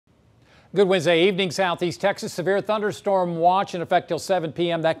Good Wednesday evening, Southeast Texas. Severe thunderstorm watch in effect till 7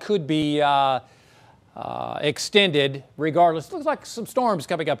 p.m. That could be extended regardless. Looks like some storms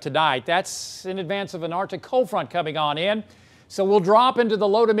coming up tonight. That's in advance of an Arctic cold front coming on in. So we'll drop into the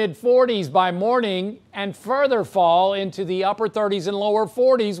low to mid 40s by morning and further fall into the upper 30s and lower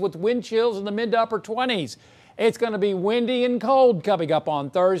 40s with wind chills in the mid to upper 20s. It's going to be windy and cold coming up on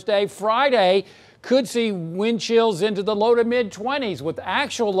Thursday. Friday could see wind chills into the low to mid 20s with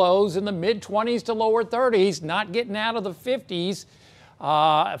actual lows in the mid 20s to lower 30s, not getting out of the 50s.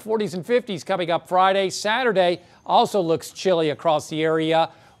 40s and 50s coming up Friday. Saturday also looks chilly across the area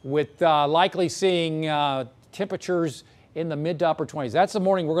with likely seeing temperatures in the mid to upper 20s. That's the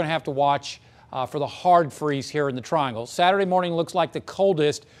morning we're going to have to watch for the hard freeze here in the Triangle. Saturday morning looks like the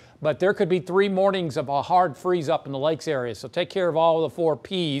coldest, but there could be 3 mornings of a hard freeze up in the lakes area. So take care of all of the 4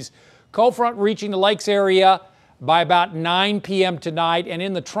 Ps. Cold front reaching the lakes area by about 9 p.m. tonight, and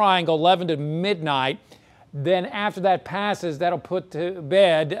in the Triangle 11 to midnight. Then after that passes, that'll put to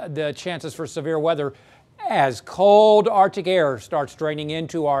bed the chances for severe weather as cold Arctic air starts draining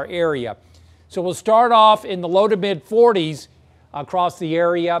into our area. So we'll start off in the low to mid 40s across the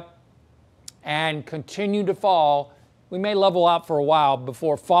area and continue to fall. We may level out for a while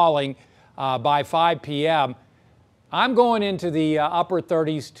before falling by 5 p.m. I'm going into the upper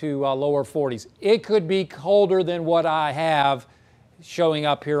 30s to lower 40s. It could be colder than what I have showing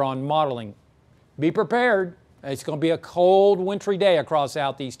up here on modeling. Be prepared. It's going to be a cold, wintry day across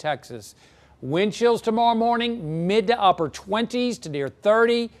southeast Texas. Wind chills tomorrow morning, mid to upper 20s to near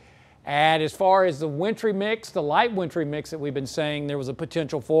 30. And as far as the wintry mix, the light wintry mix that we've been saying there was a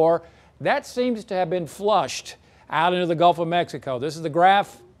potential for, that seems to have been flushed out into the Gulf of Mexico. This is the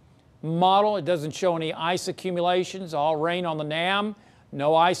graph model. It doesn't show any ice accumulations. All rain on the NAM.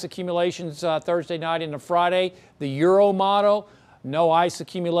 No ice accumulations Thursday night into Friday. The Euro model. No ice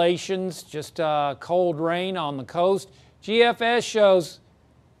accumulations, just cold rain on the coast. GFS shows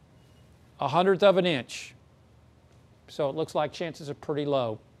 1/100 of an inch. So it looks like chances are pretty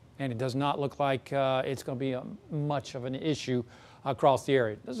low. And it does not look like it's going to be much of an issue across the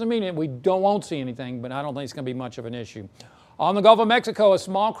area. Doesn't mean that we won't see anything, but I don't think it's going to be much of an issue. On the Gulf of Mexico, a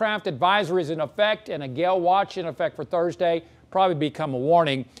small craft advisory is in effect and a gale watch in effect for Thursday. Probably become a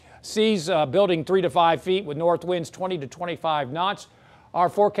warning. Seas building 3 to 5 feet with north winds 20 to 25 knots. Our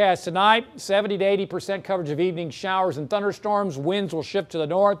forecast tonight, 70 to 80% coverage of evening showers and thunderstorms. Winds will shift to the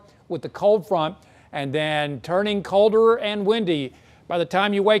north with the cold front and then turning colder and windy. By the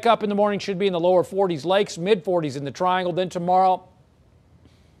time you wake up in the morning, should be in the lower 40s lakes, mid 40s in the Triangle. Then tomorrow,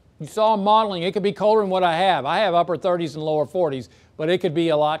 you saw modeling, it could be colder than what I have. I have upper 30s and lower 40s, but it could be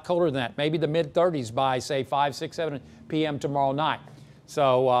a lot colder than that. Maybe the mid 30s by, say, 5, 6, 7 p.m. tomorrow night.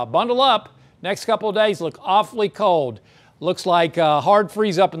 So bundle up. Next couple of days look awfully cold. Looks like hard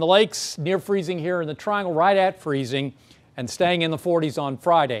freeze up in the lakes, near freezing here in the Triangle, right at freezing, and staying in the 40s on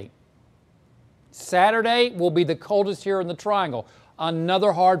Friday. Saturday will be the coldest here in the Triangle.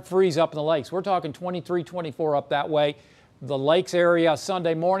 Another hard freeze up in the lakes. We're talking 23, 24 up that way. The lakes area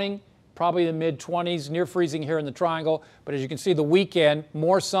Sunday morning, probably the mid 20s, near freezing here in the Triangle. But as you can see, the weekend,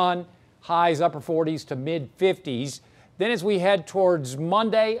 more sun, highs upper 40s to mid 50s. Then as we head towards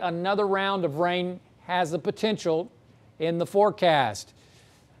Monday, another round of rain has the potential in the forecast.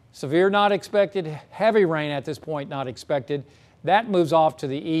 Severe not expected, heavy rain at this point not expected. That moves off to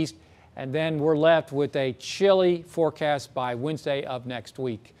the east, and then we're left with a chilly forecast by Wednesday of next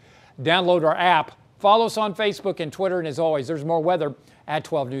week. Download our app, follow us on Facebook and Twitter, and as always, there's more weather at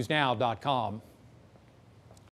 12newsnow.com.